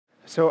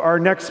So our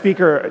next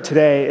speaker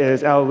today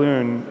is Elle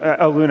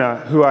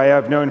Luna, who I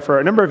have known for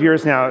a number of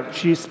years now.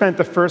 She spent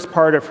the first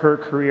part of her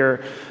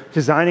career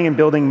designing and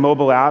building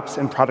mobile apps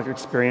and product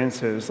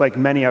experiences, like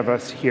many of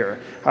us here.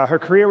 Her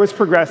career was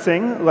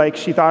progressing like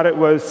she thought it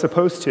was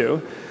supposed to.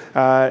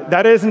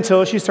 That is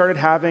until she started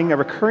having a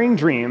recurring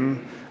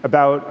dream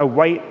about a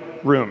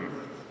white room.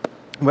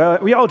 Well,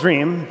 we all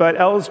dream, but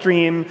Elle's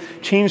dream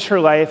changed her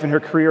life and her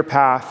career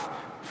path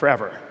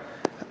forever.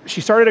 She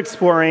started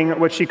exploring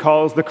what she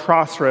calls the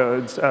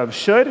crossroads of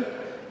should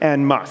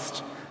and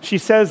must. She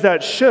says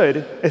that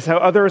should is how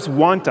others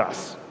want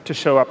us to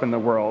show up in the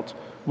world,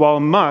 while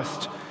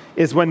must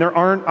is when there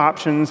aren't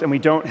options and we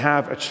don't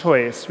have a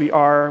choice. We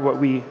are what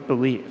we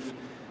believe.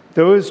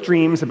 Those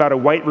dreams about a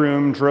white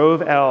room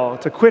drove Elle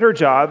to quit her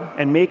job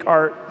and make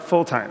art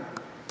full-time.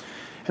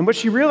 And what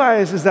she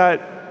realized is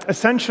that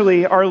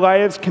essentially our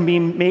lives can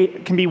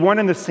be one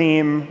and the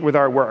same with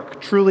our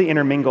work, truly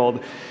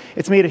intermingled.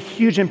 It's made a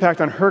huge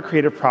impact on her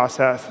creative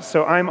process,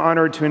 so I'm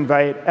honored to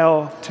invite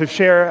Elle to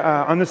share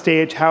on the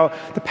stage how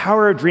the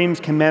power of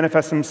dreams can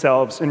manifest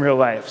themselves in real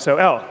life. So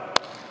Elle.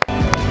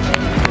 Thanks.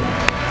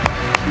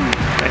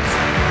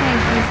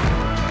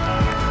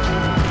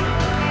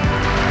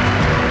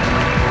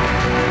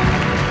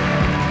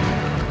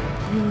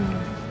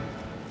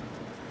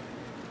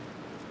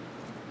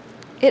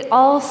 It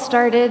all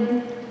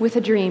started with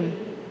a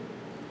dream.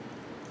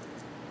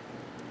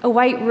 A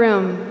white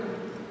room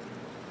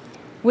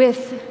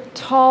with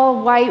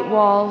tall white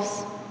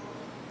walls,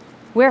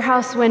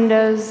 warehouse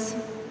windows,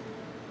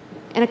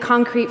 and a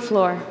concrete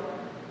floor.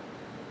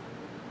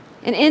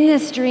 And in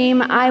this dream,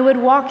 I would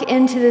walk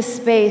into this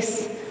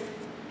space,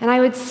 and I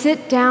would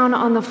sit down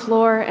on the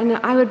floor, and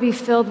I would be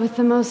filled with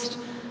the most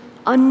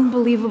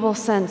unbelievable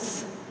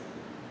sense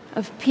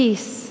of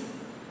peace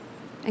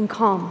and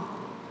calm.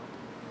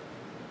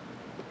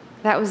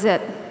 That was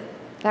it.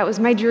 That was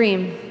my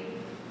dream.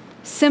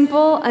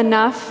 Simple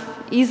enough,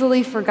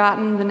 easily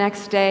forgotten the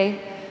next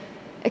day,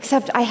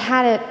 except I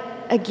had it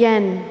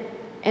again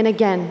and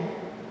again.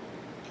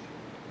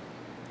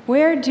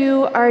 Where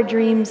do our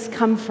dreams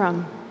come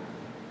from?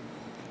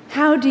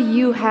 How do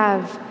you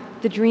have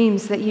the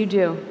dreams that you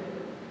do?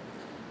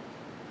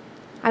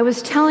 I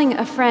was telling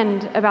a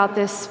friend about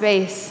this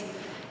space,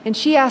 and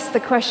she asked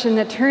the question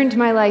that turned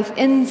my life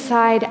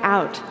inside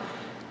out.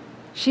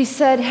 She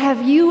said,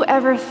 "Have you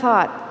ever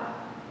thought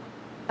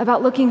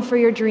about looking for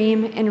your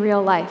dream in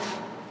real life?"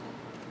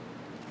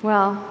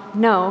 Well,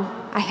 no,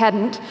 I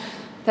hadn't.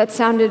 That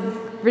sounded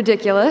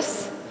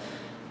ridiculous.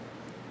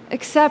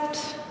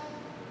 Except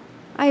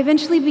I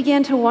eventually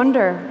began to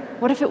wonder,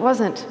 what if it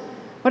wasn't?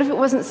 What if it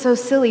wasn't so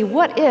silly?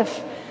 What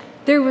if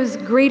there was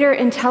greater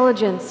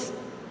intelligence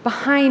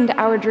behind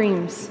our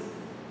dreams?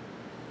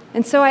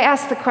 And so I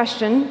asked the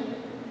question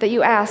that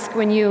you ask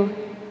when you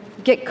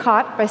get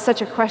caught by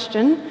such a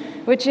question,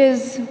 which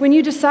is, when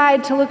you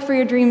decide to look for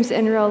your dreams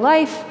in real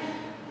life,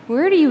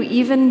 where do you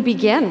even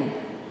begin?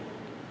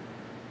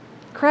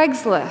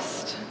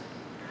 Craigslist.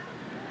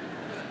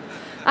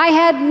 I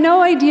had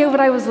no idea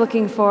what I was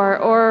looking for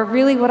or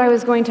really what I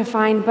was going to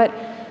find, but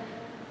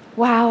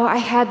wow, I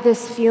had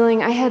this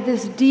feeling, I had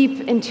this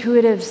deep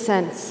intuitive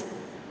sense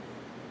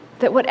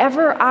that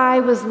whatever I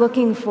was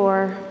looking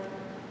for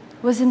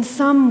was in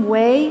some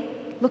way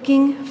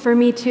looking for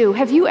me too.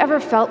 Have you ever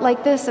felt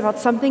like this about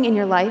something in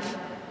your life?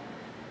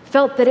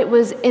 Felt that it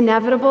was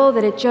inevitable,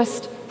 that it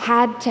just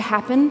had to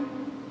happen?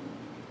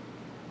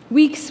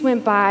 Weeks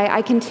went by,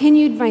 I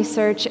continued my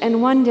search, and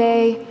one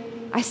day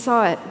I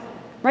saw it,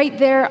 right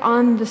there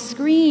on the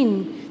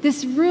screen,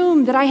 this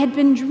room that I had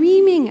been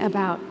dreaming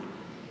about.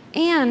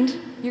 And,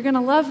 you're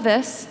gonna love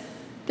this,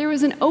 there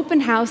was an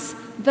open house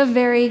the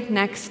very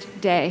next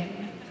day.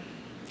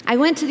 I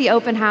went to the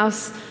open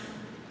house,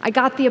 I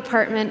got the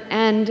apartment,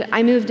 and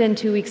I moved in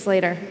 2 weeks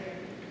later.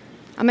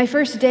 On my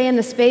first day in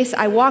the space,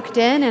 I walked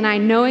in and I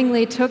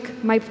knowingly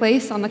took my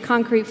place on the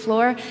concrete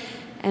floor,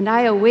 and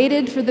I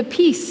awaited for the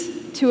peace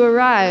to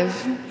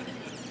arrive.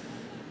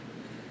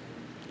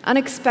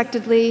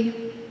 Unexpectedly,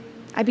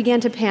 I began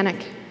to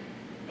panic.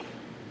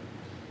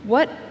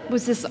 What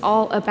was this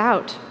all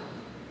about?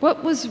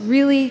 What was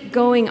really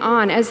going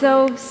on? As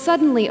though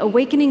suddenly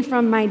awakening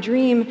from my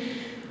dream,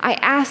 I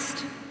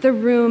asked the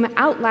room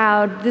out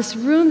loud, this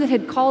room that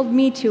had called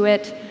me to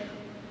it,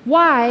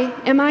 "Why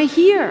am I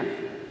here?"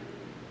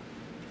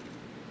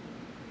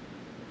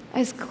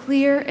 As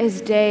clear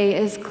as day,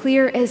 as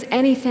clear as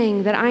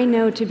anything that I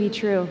know to be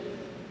true.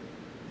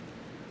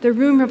 The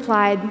room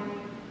replied,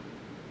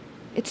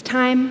 "It's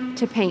time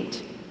to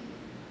paint."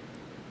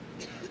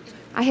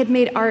 I had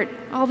made art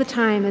all the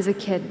time as a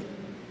kid,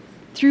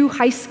 through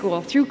high school,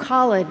 through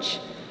college,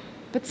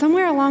 but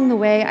somewhere along the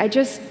way, I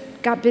just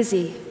got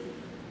busy,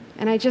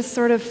 and I just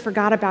sort of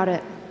forgot about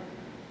it.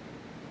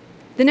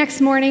 The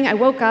next morning, I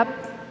woke up,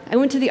 I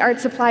went to the art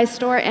supply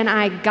store, and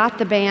I got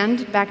the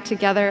band back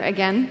together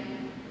again,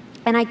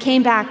 and I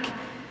came back,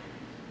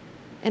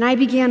 and I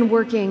began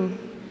working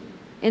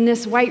in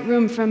this white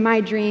room from my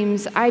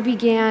dreams. I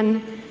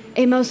began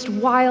a most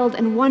wild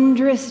and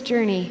wondrous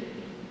journey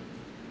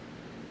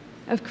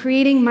of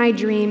creating my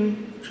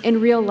dream in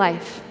real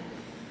life.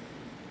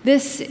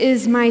 This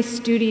is my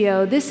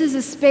studio. This is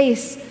a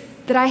space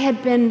that I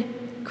had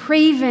been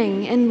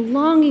craving and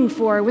longing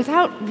for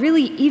without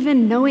really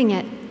even knowing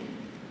it.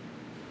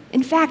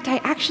 In fact, I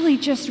actually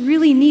just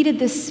really needed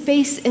this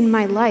space in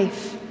my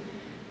life,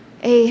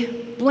 a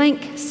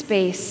blank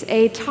space,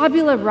 a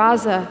tabula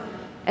rasa,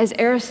 as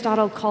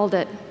Aristotle called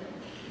it.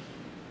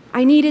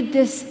 I needed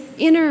this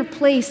inner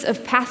place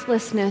of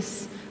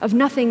pathlessness, of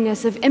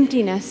nothingness, of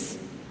emptiness,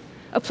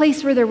 a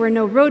place where there were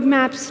no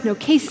roadmaps, no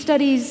case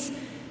studies,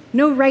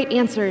 no right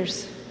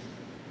answers.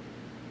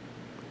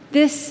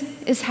 This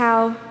is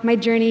how my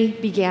journey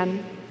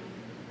began.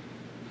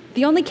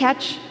 The only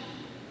catch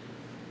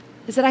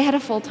is that I had a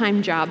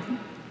full-time job.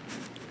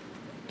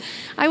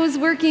 I was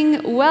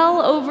working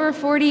well over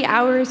 40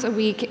 hours a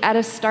week at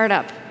a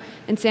startup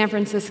in San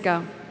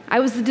Francisco. I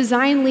was the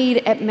design lead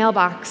at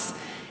Mailbox,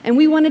 and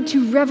we wanted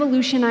to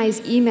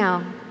revolutionize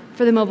email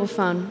for the mobile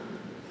phone.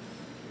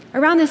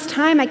 Around this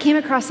time, I came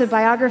across a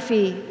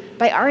biography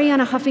by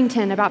Ariana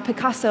Huffington about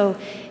Picasso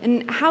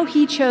and how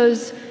he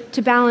chose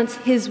to balance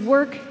his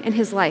work and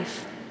his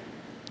life.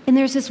 And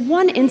there's this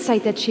one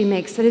insight that she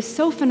makes that is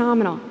so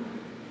phenomenal,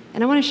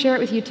 and I want to share it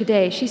with you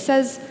today. She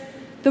says,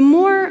 the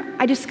more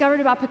I discovered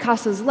about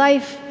Picasso's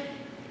life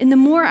and the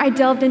more I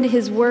delved into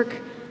his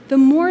work, the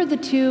more the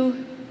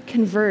two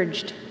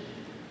converged.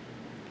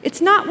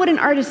 It's not what an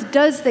artist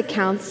does that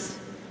counts,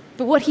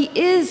 but what he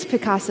is,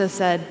 Picasso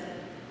said.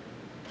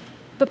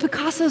 But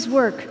Picasso's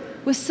work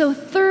was so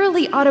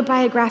thoroughly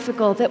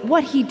autobiographical that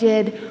what he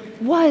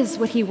did was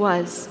what he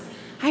was.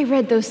 I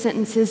read those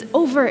sentences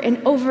over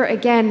and over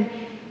again,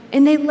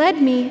 and they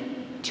led me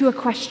to a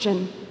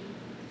question.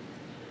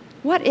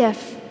 What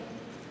if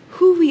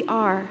who we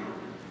are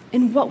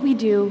and what we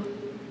do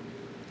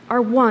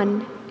are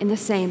one and the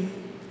same?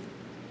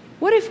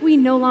 What if we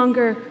no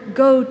longer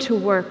go to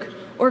work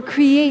or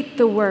create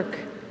the work,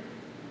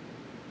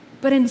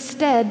 but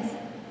instead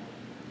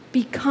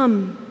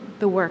become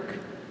the work?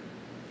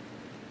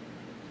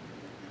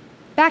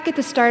 Back at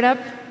the startup,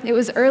 it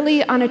was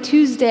early on a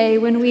Tuesday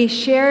when we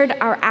shared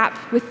our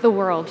app with the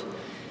world,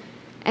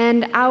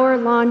 and our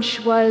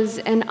launch was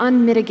an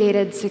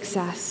unmitigated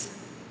success.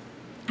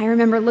 I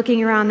remember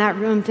looking around that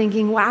room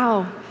thinking,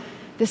 wow,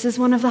 this is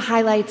one of the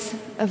highlights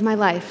of my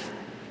life.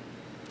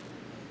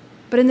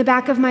 But in the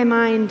back of my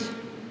mind,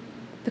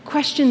 the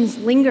questions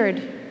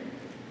lingered.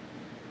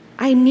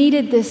 I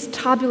needed this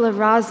tabula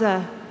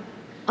rasa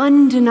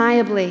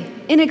undeniably,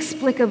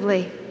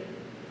 inexplicably.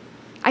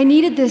 I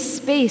needed this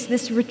space,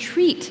 this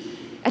retreat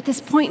at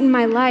this point in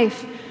my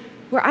life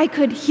where I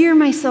could hear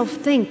myself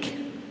think,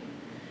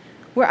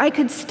 where I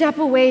could step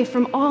away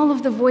from all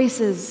of the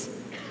voices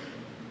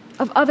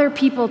of other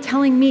people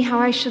telling me how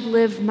I should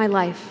live my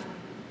life.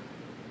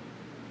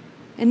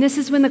 And this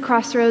is when the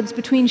crossroads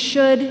between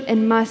should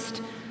and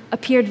must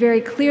appeared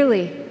very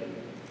clearly.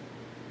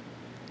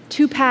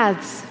 Two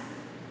paths,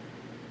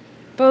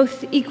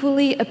 both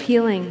equally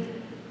appealing,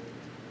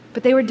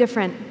 but they were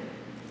different.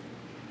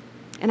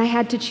 And I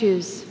had to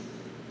choose.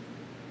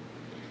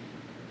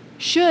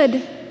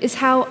 Should is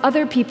how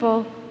other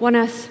people want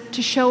us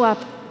to show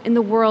up in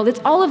the world. It's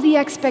all of the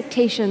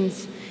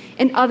expectations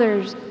and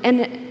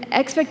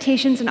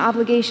expectations and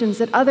obligations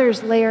that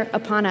others layer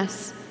upon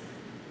us.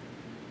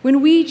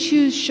 When we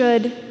choose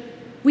should,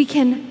 we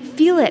can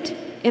feel it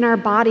in our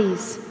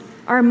bodies.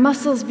 Our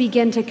muscles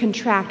begin to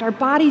contract. Our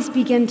bodies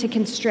begin to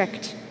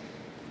constrict.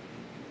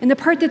 And the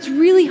part that's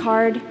really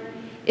hard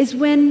is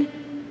when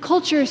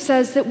culture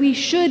says that we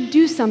should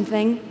do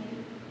something,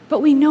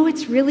 but we know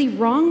it's really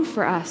wrong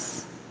for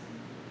us.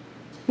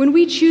 When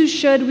we choose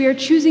should, we are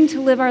choosing to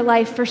live our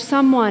life for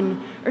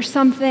someone or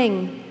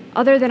something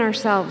other than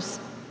ourselves.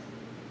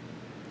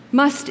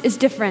 Must is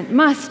different.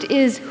 Must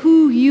is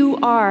who you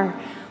are,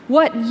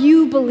 what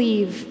you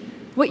believe,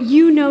 what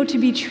you know to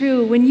be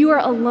true when you are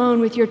alone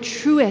with your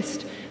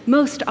truest,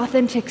 most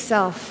authentic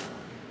self.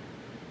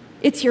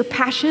 It's your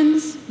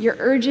passions, your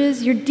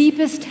urges, your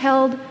deepest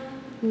held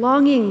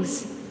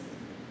longings.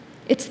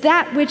 It's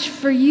that which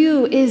for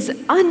you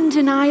is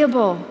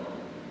undeniable,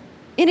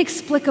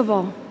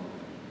 inexplicable.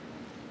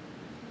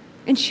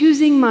 And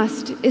choosing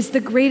must is the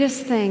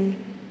greatest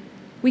thing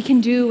we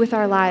can do with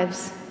our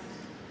lives.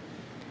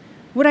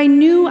 What I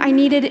knew I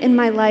needed in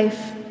my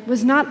life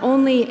was not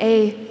only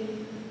a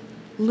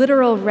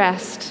literal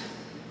rest,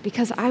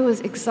 because I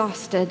was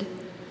exhausted,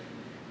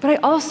 but I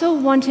also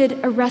wanted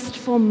a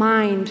restful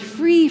mind,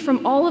 free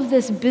from all of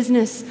this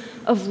business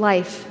of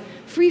life,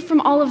 free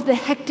from all of the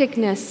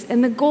hecticness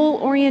and the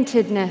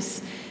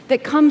goal-orientedness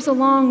that comes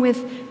along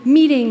with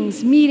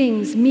meetings,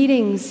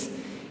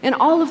 and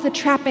all of the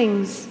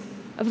trappings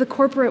of the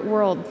corporate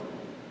world,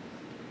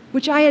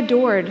 which I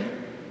adored,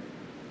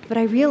 but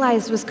I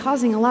realized was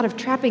causing a lot of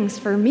trappings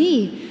for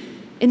me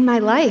in my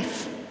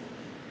life.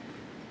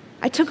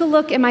 I took a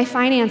look at my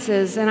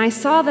finances, and I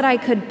saw that I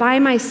could buy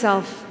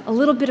myself a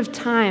little bit of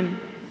time,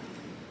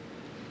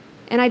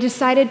 and I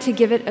decided to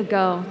give it a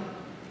go.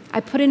 I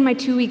put in my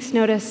 2 weeks'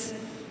 notice,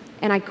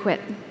 and I quit.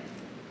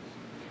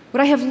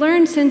 What I have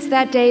learned since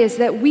that day is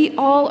that we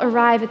all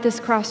arrive at this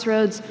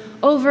crossroads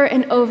over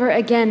and over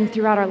again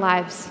throughout our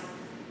lives.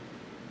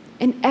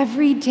 And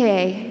every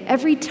day,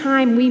 every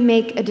time we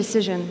make a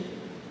decision,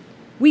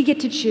 we get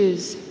to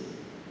choose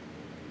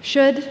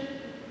should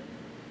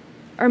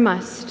or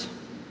must.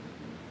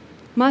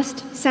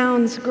 Must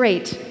sounds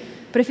great,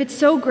 but if it's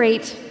so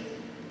great,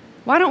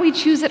 why don't we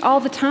choose it all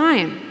the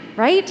time,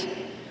 right?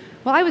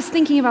 Well, I was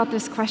thinking about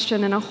this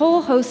question and a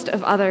whole host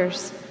of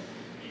others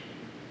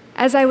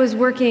as I was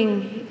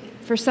working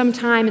for some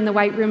time in the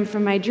White Room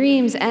from my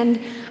dreams, and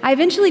I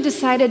eventually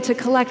decided to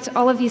collect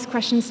all of these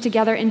questions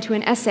together into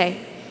an essay.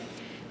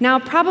 Now,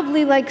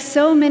 probably like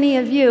so many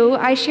of you,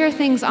 I share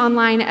things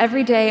online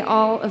every day,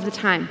 all of the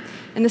time,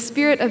 and the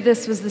spirit of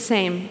this was the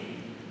same,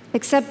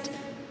 except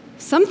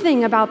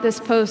something about this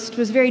post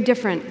was very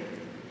different.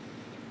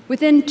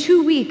 Within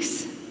 2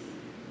 weeks,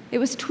 it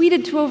was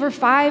tweeted to over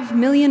 5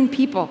 million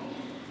people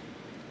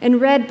and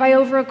read by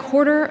over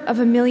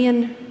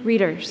 250,000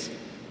 readers.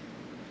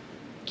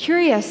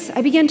 Curious,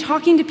 I began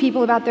talking to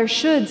people about their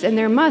shoulds and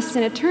their musts,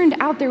 and it turned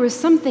out there was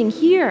something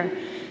here.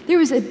 There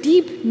was a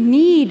deep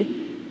need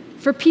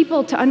for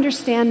people to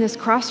understand this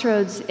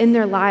crossroads in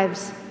their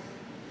lives.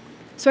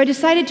 So I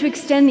decided to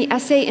extend the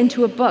essay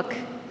into a book,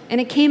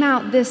 and it came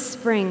out this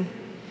spring.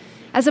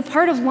 As a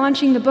part of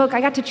launching the book,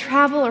 I got to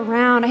travel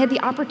around. I had the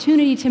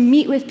opportunity to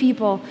meet with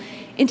people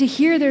and to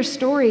hear their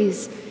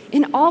stories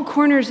in all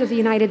corners of the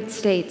United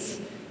States,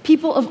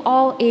 people of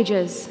all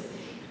ages.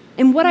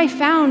 And what I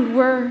found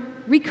were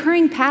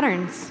recurring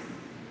patterns.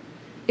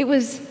 It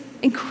was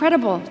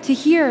incredible to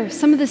hear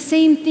some of the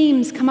same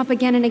themes come up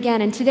again and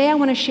again, and today I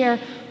want to share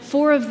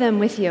 4 of them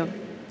with you.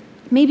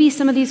 Maybe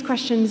some of these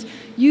questions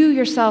you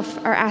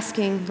yourself are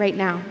asking right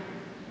now.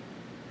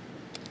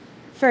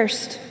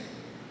 First,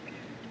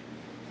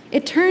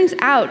 it turns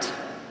out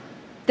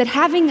that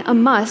having a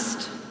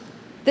must,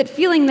 that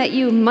feeling that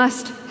you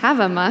must have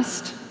a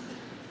must,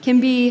 can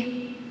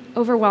be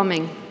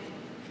overwhelming.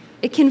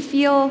 It can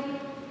feel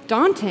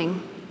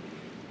daunting,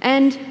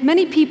 and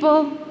many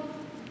people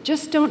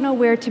just don't know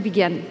where to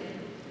begin.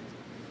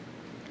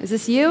 Is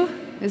this you?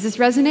 Is this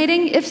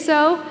resonating? If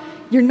so,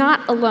 you're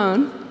not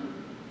alone,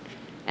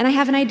 and I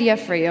have an idea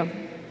for you.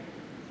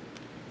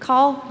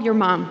 Call your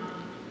mom.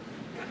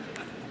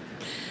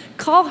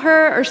 Call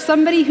her or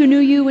somebody who knew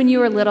you when you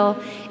were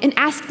little and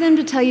ask them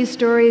to tell you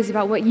stories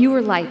about what you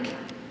were like,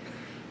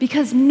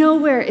 because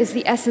nowhere is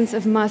the essence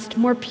of must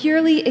more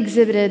purely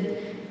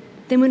exhibited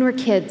than when we're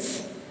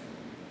kids.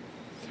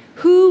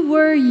 Who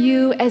were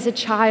you as a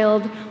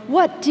child?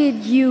 What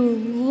did you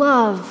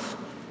love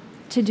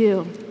to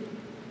do?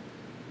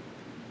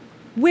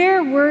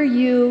 Where were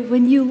you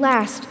when you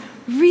last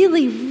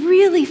really,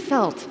 really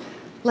felt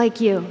like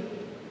you?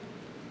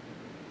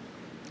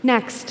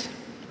 Next,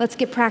 let's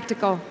get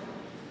practical.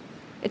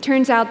 It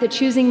turns out that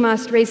choosing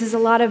must raises a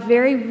lot of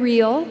very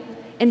real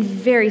and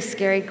very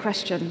scary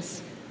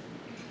questions.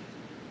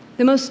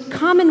 The most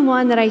common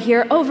one that I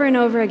hear over and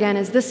over again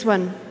is this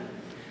one.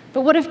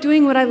 But what if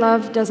doing what I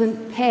love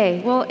doesn't pay?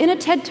 Well, in a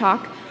TED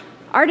Talk,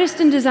 artist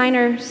and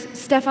designer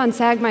Stefan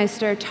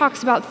Sagmeister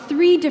talks about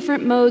 3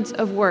 different modes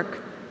of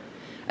work.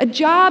 A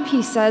job,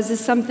 he says, is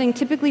something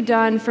typically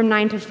done from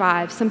 9 to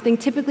 5, something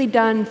typically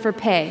done for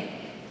pay.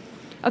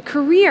 A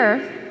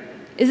career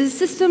is a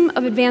system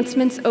of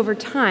advancements over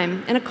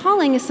time, and a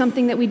calling is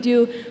something that we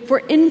do for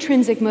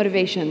intrinsic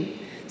motivation,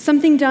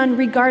 something done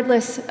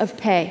regardless of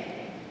pay.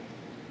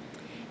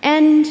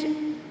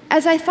 And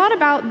as I thought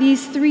about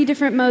these 3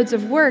 different modes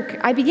of work,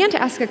 I began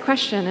to ask a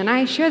question, and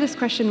I share this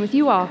question with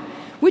you all.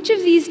 Which of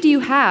these do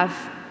you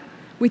have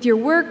with your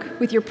work,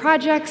 with your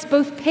projects,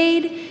 both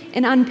paid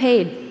and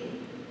unpaid?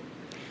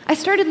 I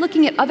started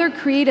looking at other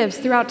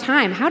creatives throughout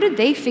time. How did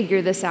they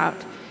figure this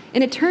out?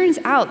 And it turns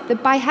out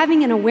that by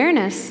having an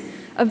awareness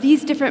of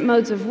these different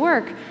modes of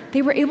work,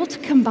 they were able to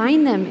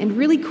combine them in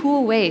really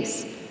cool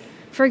ways.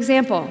 For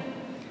example,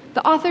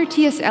 the author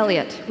T.S.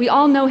 Eliot, we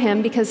all know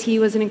him because he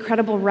was an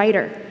incredible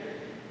writer.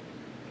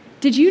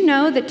 Did you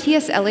know that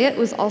T.S. Eliot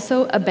was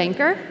also a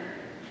banker?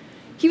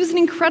 He was an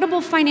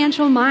incredible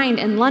financial mind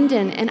in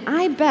London, and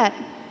I bet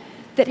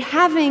that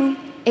having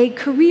a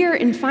career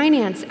in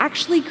finance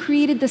actually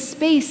created the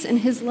space in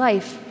his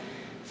life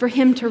for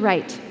him to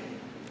write.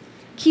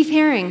 Keith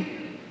Haring,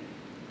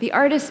 the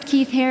artist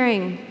Keith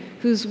Haring,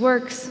 whose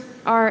works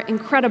are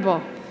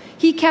incredible,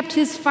 he kept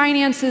his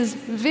finances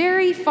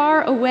very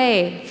far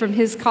away from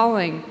his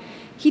calling.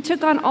 He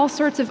took on all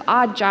sorts of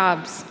odd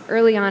jobs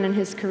early on in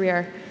his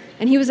career,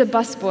 and he was a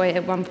busboy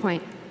at one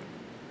point.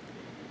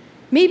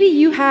 Maybe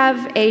you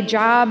have a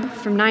job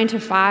from 9 to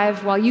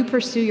 5 while you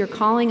pursue your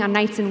calling on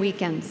nights and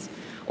weekends.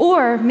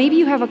 Or maybe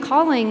you have a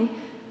calling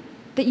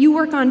that you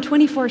work on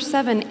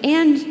 24/7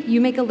 and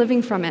you make a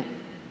living from it.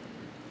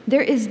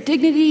 There is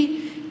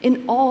dignity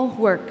in all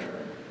work.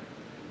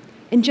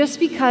 And just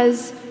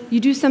because you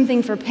do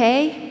something for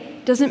pay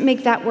doesn't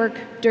make that work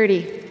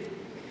dirty.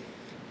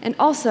 And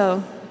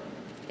also,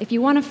 if you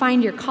want to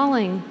find your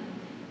calling,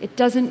 it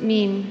doesn't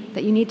mean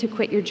that you need to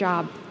quit your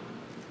job.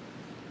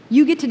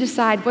 You get to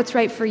decide what's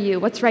right for you,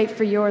 what's right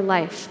for your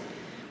life.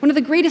 One of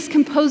the greatest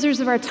composers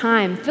of our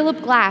time,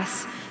 Philip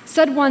Glass,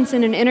 said once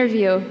in an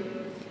interview,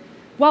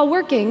 "While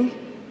working,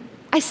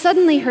 I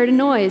suddenly heard a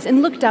noise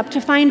and looked up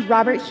to find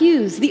Robert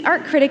Hughes, the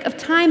art critic of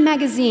Time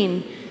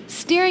magazine,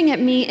 staring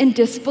at me in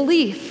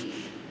disbelief.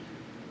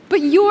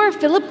 'But you're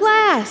Philip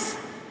Glass.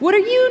 What are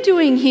you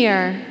doing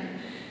here?'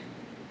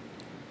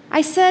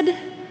 I said,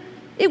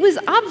 it was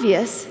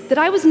obvious that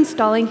I was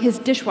installing his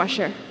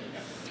dishwasher.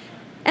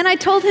 And I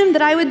told him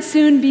that I would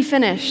soon be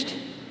finished.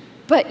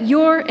 'But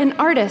you're an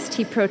artist,'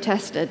 he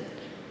protested.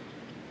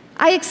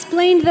 I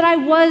explained that I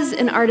was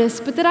an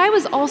artist, but that I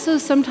was also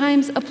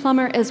sometimes a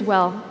plumber as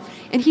well,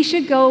 and he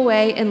should go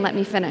away and let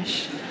me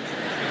finish."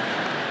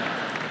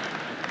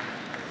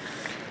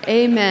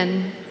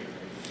 Amen.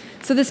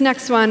 So this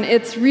next one,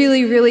 it's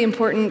really, really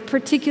important,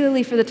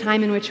 particularly for the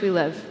time in which we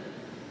live.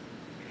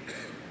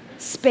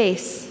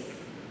 Space.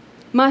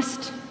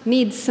 Must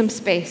needs some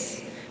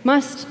space.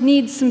 Must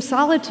needs some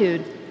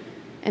solitude.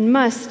 And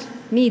must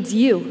needs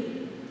you.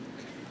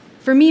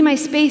 For me, my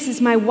space is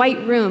my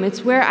white room.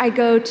 It's where I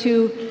go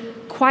to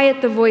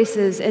quiet the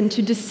voices and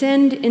to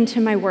descend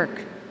into my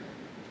work.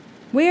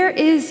 Where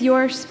is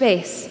your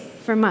space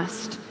for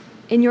must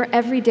in your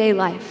everyday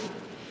life?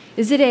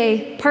 Is it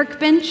a park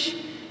bench?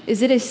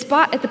 Is it a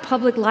spot at the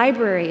public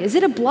library? Is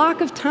it a block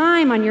of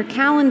time on your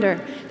calendar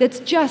that's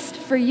just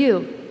for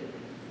you?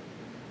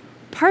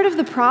 Part of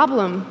the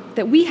problem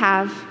that we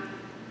have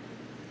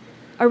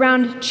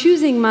around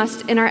choosing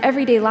must in our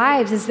everyday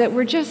lives is that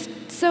we're just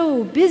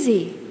so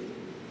busy,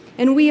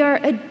 and we are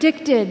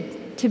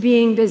addicted to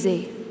being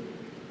busy.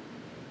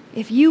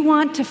 If you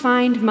want to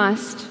find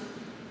must,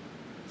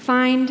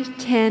 find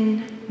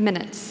 10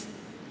 minutes.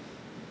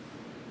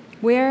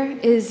 Where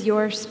is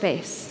your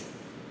space?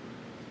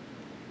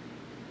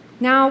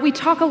 Now, we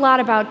talk a lot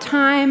about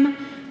time,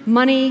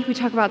 money, we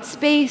talk about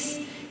space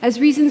as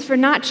reasons for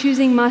not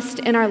choosing must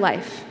in our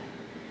life.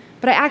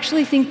 But I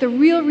actually think the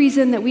real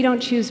reason that we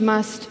don't choose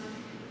must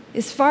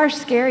is far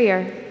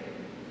scarier,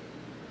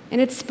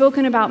 and it's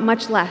spoken about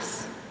much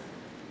less.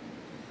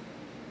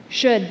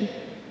 Should.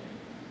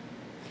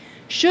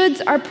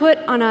 Shoulds are put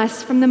on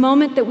us from the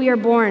moment that we are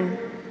born.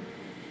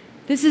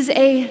 This is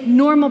a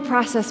normal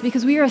process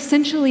because we are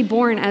essentially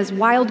born as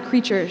wild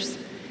creatures,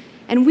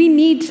 and we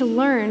need to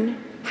learn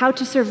how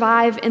to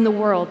survive in the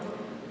world.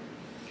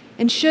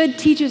 And should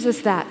teaches us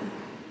that.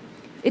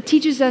 It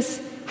teaches us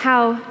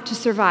how to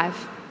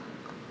survive.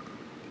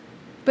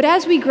 But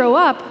as we grow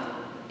up,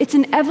 it's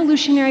an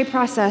evolutionary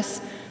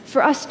process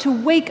for us to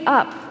wake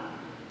up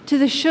to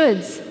the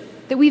shoulds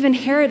that we've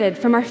inherited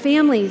from our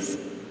families,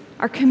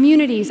 our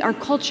communities, our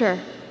culture,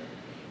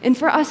 and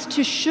for us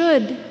to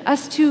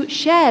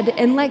shed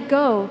and let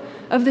go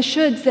of the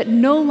shoulds that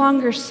no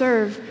longer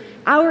serve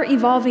our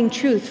evolving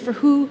truth for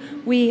who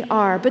we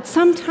are. But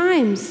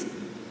sometimes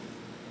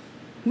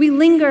we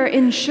linger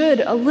in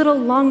should a little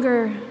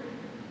longer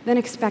than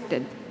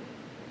expected.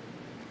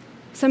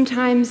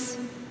 Sometimes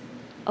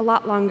a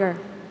lot longer.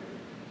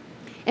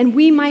 And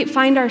we might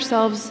find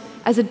ourselves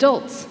as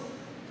adults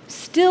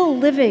still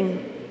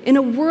living in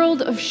a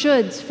world of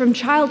shoulds from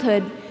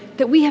childhood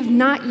that we have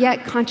not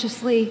yet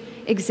consciously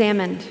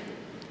examined.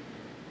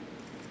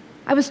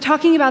 I was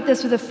talking about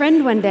this with a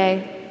friend one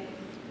day,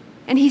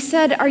 and he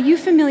said, "Are you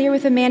familiar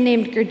with a man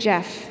named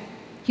Gurdjieff?"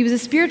 He was a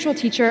spiritual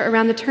teacher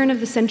around the turn of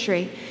the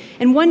century,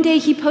 and one day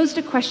he posed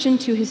a question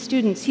to his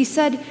students. He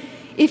said,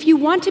 "If you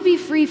want to be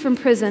free from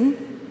prison,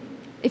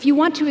 if you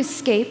want to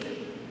escape,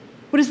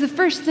 what is the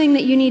first thing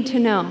that you need to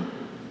know?"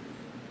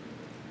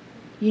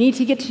 "You need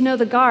to get to know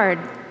the guard,"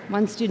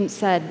 one student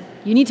said.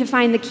 "You need to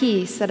find the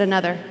key," said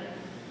another.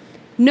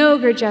 "No,"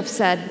 Gurdjieff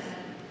said.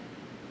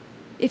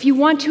 "If you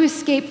want to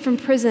escape from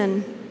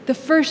prison, the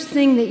first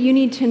thing that you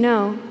need to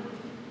know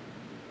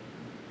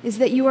is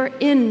that you are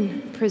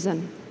in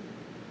prison.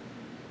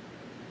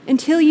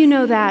 Until you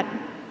know that,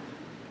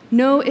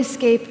 no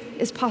escape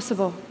is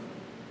possible."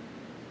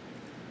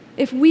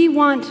 If we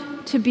want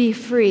to be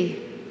free,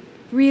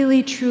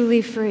 really,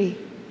 truly free,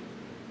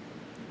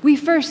 we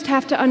first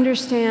have to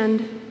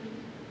understand,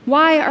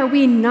 why are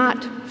we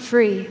not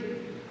free?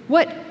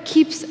 What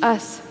keeps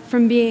us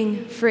from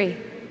being free?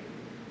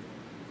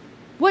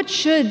 What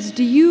shoulds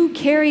do you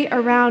carry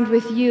around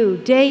with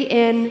you day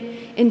in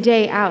and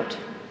day out?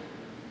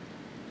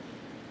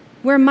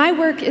 Where my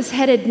work is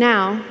headed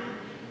now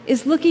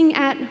is looking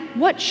at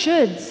what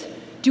shoulds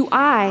do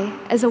I,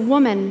 as a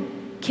woman,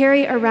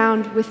 carry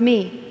around with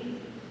me.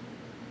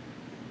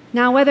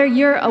 Now, whether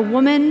you're a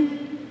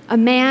woman, a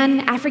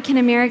man, African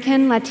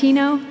American,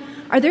 Latino,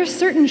 are there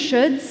certain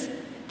shoulds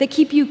that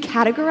keep you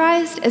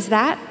categorized as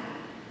that?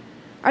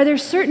 Are there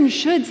certain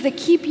shoulds that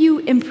keep you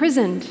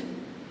imprisoned?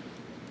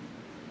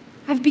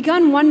 I've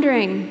begun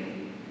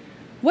wondering,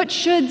 what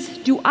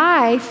shoulds do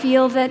I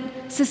feel that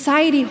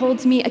society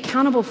holds me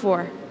accountable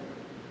for?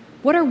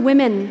 What are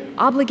women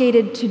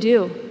obligated to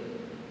do?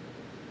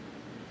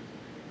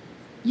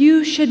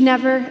 You should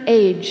never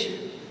age.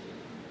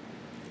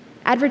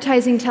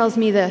 Advertising tells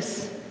me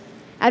this.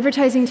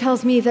 Advertising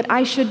tells me that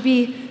I should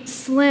be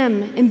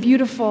slim and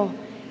beautiful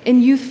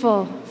and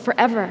youthful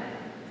forever.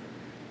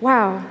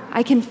 Wow,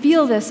 I can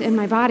feel this in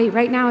my body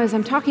right now as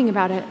I'm talking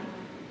about it.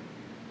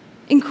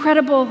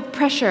 Incredible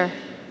pressure.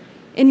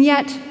 And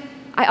yet,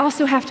 I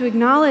also have to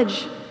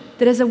acknowledge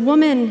that as a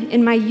woman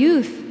in my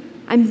youth,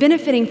 I'm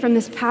benefiting from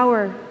this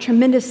power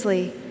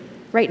tremendously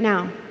right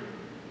now.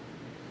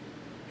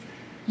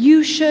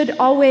 You should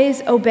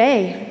always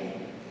obey.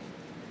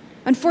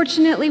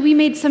 Unfortunately, we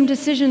made some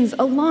decisions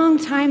a long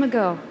time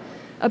ago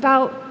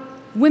about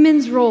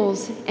women's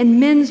roles and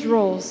men's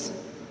roles,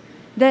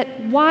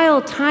 that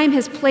while time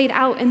has played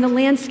out and the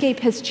landscape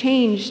has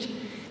changed,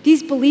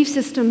 these belief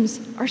systems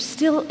are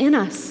still in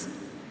us.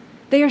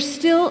 They are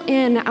still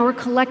in our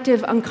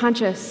collective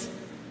unconscious.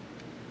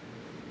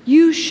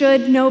 You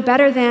should know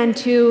better than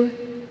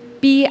to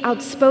be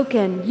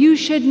outspoken. You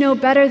should know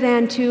better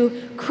than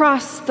to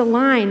cross the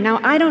line. Now,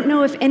 I don't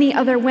know if any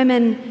other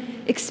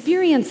women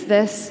experience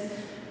this,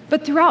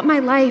 but throughout my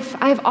life,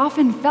 I've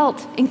often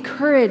felt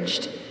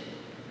encouraged,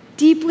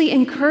 deeply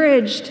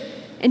encouraged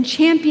and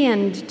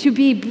championed to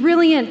be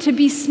brilliant, to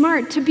be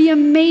smart, to be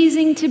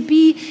amazing, to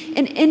be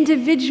an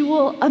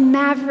individual, a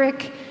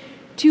maverick,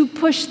 to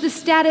push the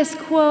status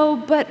quo,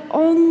 but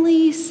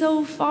only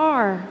so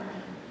far.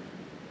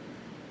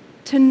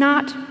 To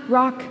not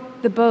rock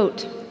the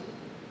boat.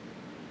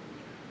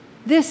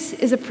 This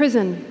is a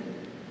prison,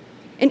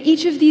 and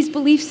each of these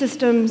belief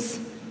systems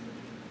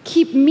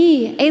keep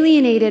me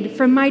alienated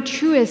from my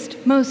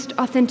truest, most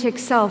authentic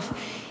self.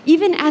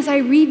 Even as I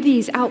read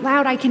these out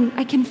loud, I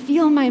can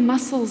feel my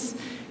muscles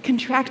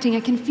contracting.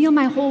 I can feel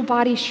my whole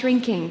body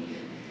shrinking.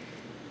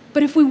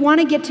 But if we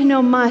want to get to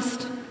know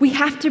must, we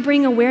have to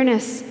bring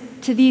awareness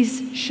to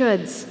these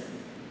shoulds.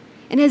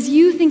 And as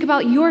you think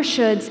about your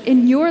shoulds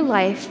in your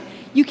life,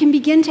 you can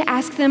begin to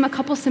ask them a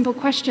couple simple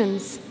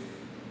questions.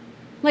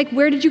 Like,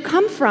 where did you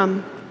come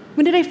from?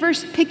 When did I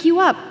first pick you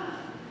up?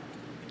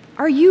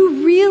 Are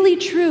you really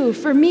true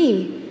for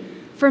me,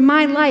 for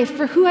my life,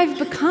 for who I've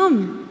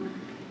become?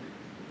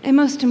 And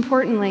most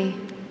importantly,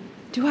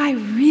 do I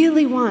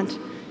really want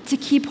to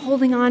keep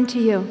holding on to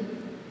you?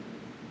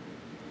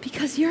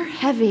 Because you're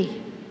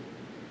heavy.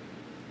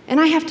 And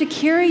I have to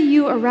carry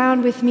you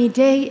around with me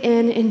day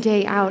in and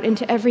day out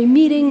into every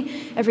meeting,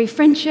 every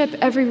friendship,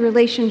 every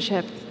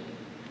relationship.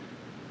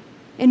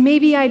 And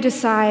maybe I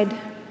decide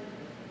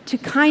to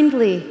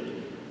kindly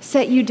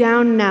set you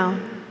down now.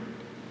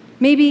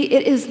 Maybe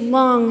it is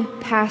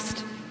long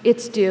past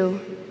its due.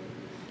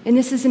 And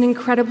this is an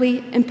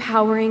incredibly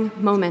empowering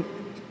moment.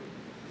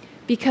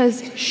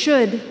 Because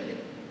should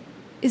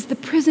is the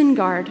prison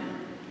guard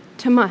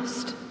to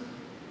must.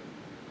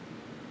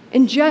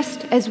 And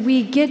just as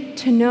we get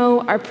to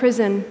know our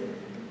prison,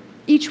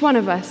 each one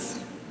of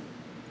us,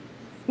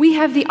 we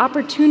have the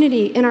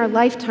opportunity in our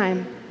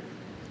lifetime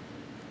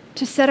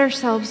to set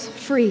ourselves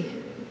free.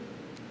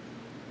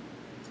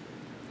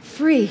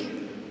 Free.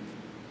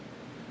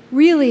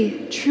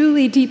 Really,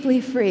 truly,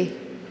 deeply free.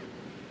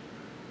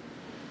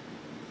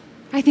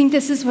 I think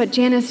this is what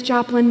Janis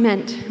Joplin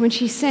meant when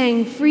she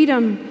sang,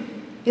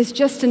 "Freedom is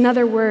just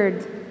another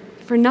word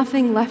for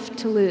nothing left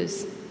to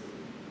lose."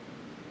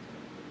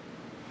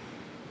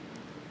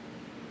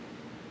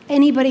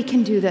 Anybody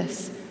can do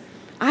this.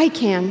 I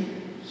can.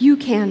 You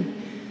can.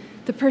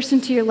 The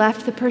person to your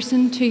left, the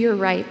person to your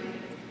right.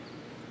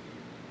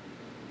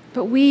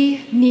 But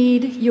we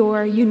need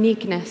your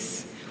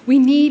uniqueness. We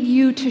need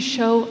you to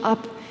show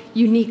up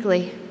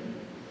uniquely.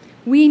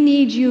 We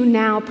need you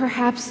now,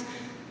 perhaps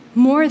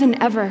more than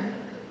ever,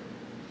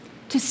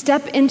 to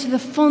step into the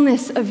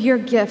fullness of your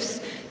gifts,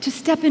 to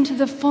step into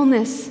the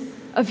fullness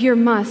of your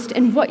must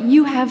and what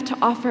you have to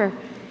offer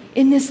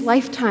in this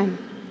lifetime.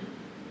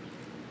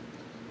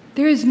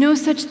 There is no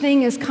such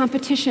thing as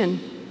competition.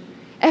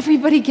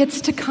 Everybody gets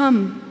to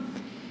come.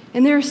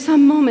 And there are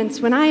some moments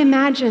when I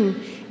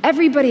imagine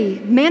everybody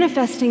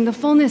manifesting the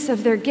fullness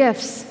of their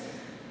gifts.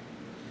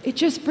 It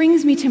just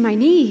brings me to my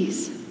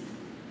knees.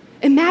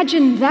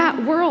 Imagine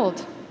that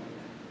world.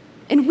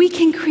 And we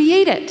can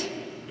create it.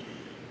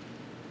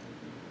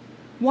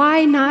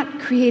 Why not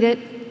create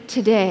it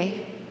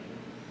today?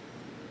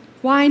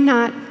 Why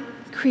not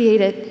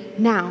create it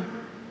now?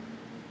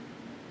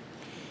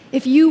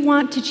 If you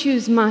want to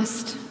choose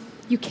must,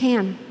 you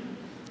can.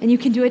 And you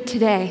can do it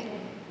today.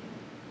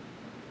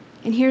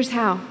 And here's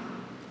how.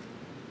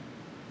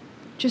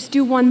 Just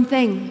do one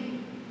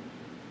thing.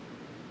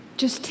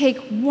 Just take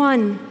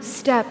one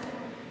step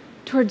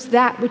towards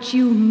that which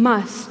you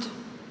must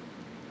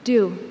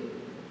do.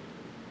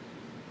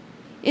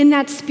 In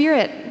that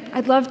spirit,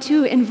 I'd love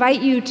to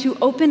invite you to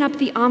open up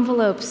the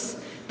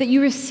envelopes that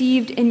you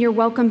received in your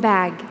welcome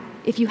bag,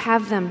 if you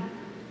have them.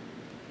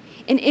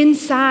 And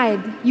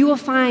inside, you will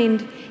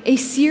find a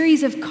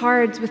series of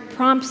cards with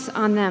prompts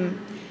on them.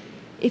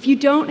 If you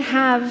don't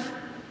have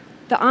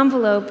the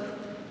envelope,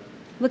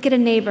 look at a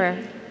neighbor.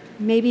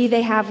 Maybe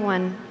they have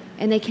one,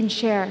 and they can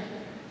share.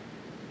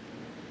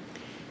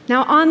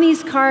 Now, on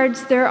these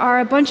cards, there are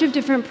a bunch of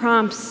different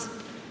prompts,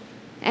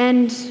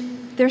 and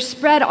they're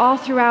spread all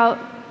throughout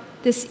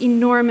this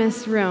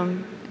enormous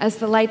room as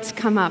the lights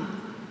come up.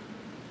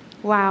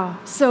 Wow,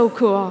 so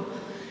cool.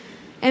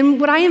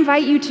 And what I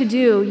invite you to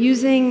do,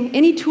 using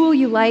any tool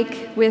you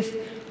like with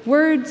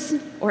words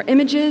or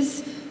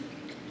images,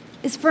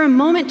 is for a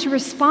moment to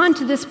respond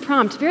to this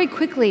prompt very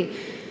quickly.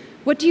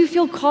 What do you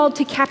feel called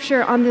to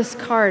capture on this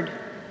card?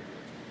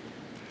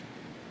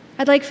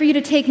 I'd like for you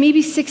to take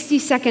maybe 60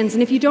 seconds,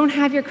 and if you don't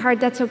have your card,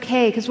 that's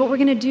okay, because what we're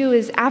going to do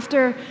is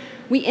after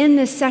we end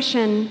this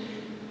session,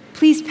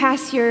 please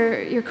pass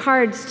your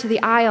cards to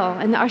the aisle,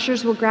 and the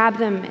ushers will grab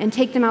them and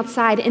take them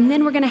outside, and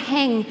then we're going to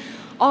hang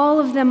all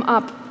of them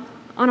up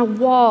on a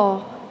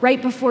wall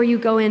right before you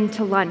go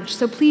into lunch.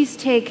 So please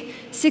take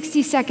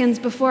 60 seconds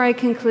before I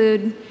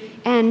conclude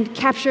and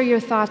capture your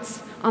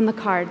thoughts on the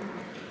card.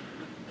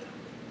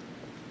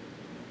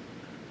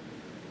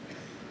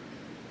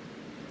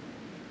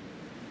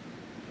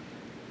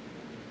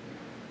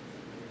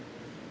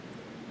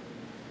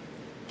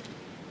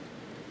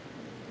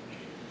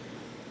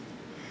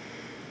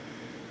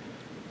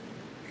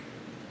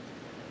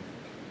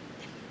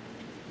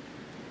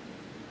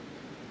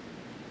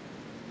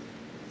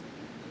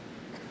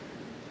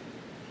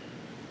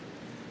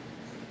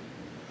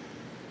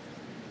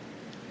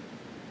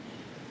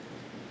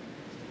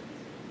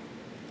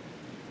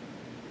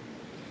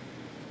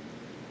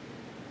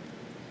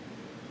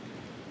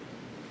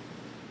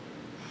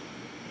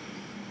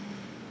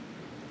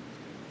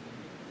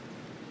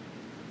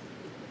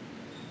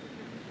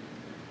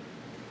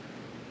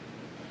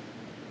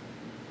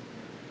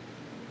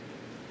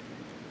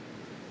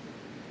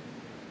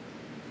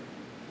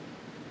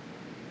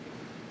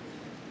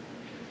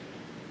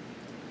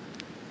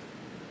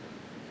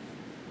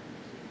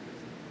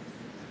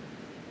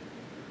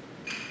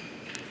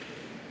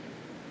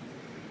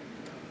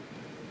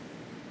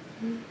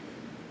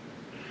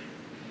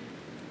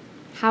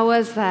 How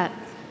was that?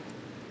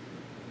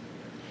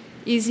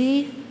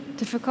 Easy?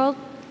 Difficult?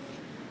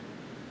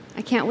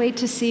 I can't wait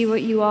to see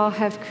what you all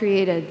have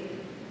created.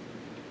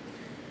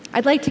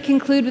 I'd like to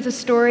conclude with a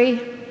story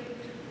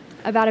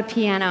about a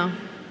piano.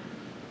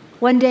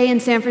 One day in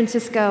San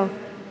Francisco,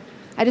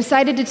 I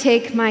decided to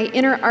take my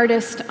inner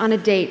artist on a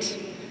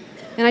date,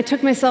 and I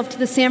took myself to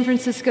the San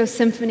Francisco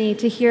Symphony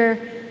to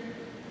hear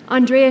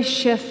Andreas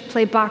Schiff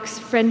play Bach's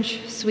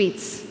French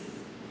suites.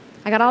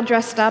 I got all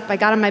dressed up, I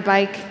got on my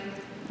bike,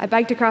 I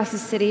biked across the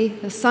city,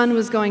 the sun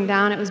was going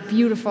down, it was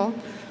beautiful.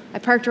 I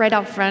parked right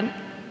out front.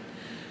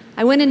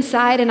 I went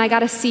inside and I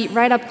got a seat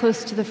right up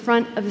close to the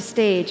front of the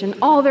stage, and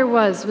all there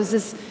was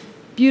this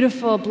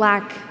beautiful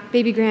black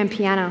baby grand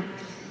piano.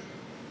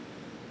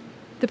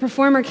 The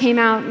performer came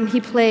out and he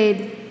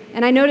played,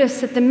 and I noticed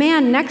that the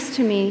man next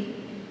to me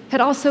had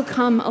also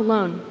come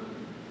alone.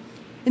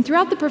 And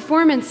throughout the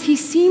performance, he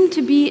seemed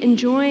to be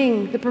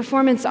enjoying the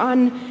performance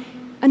on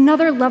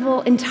another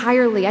level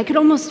entirely. I could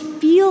almost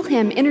feel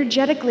him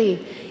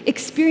energetically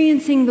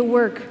experiencing the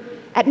work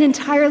at an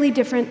entirely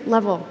different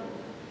level.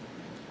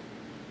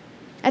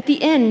 At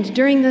the end,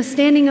 during the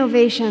standing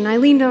ovation, I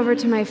leaned over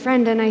to my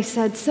friend and I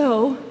said,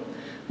 "So,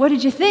 what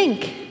did you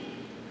think?"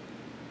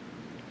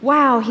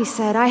 "Wow," he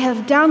said, "I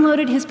have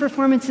downloaded his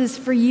performances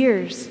for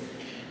years,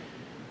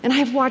 and I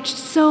have watched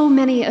so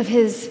many of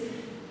his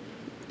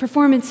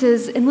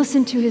performances and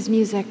listened to his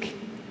music.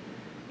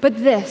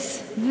 But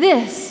this,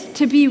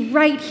 to be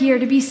right here,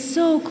 to be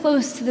so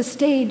close to the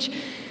stage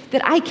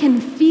that I can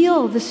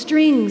feel the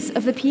strings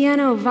of the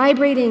piano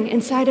vibrating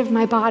inside of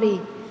my body,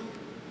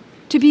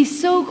 to be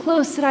so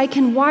close that I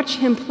can watch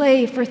him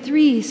play for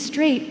 3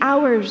 straight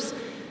hours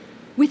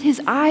with his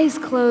eyes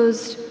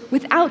closed,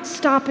 without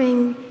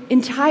stopping,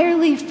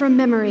 entirely from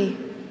memory.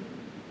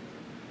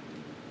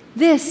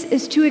 This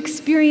is to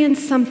experience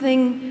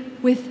something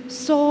with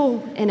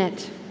soul in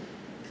it."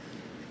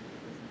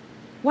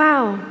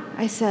 "Wow,"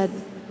 I said,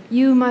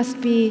 "you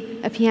must be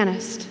a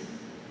pianist."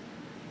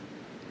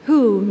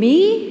 "Who,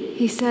 me?"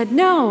 He said,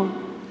 "No,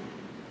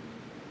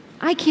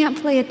 I can't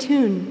play a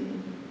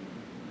tune.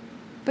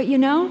 But you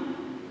know,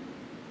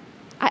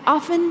 I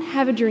often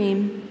have a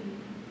dream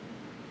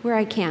where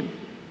I can."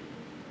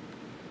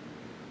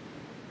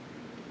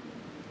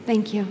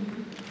 Thank you.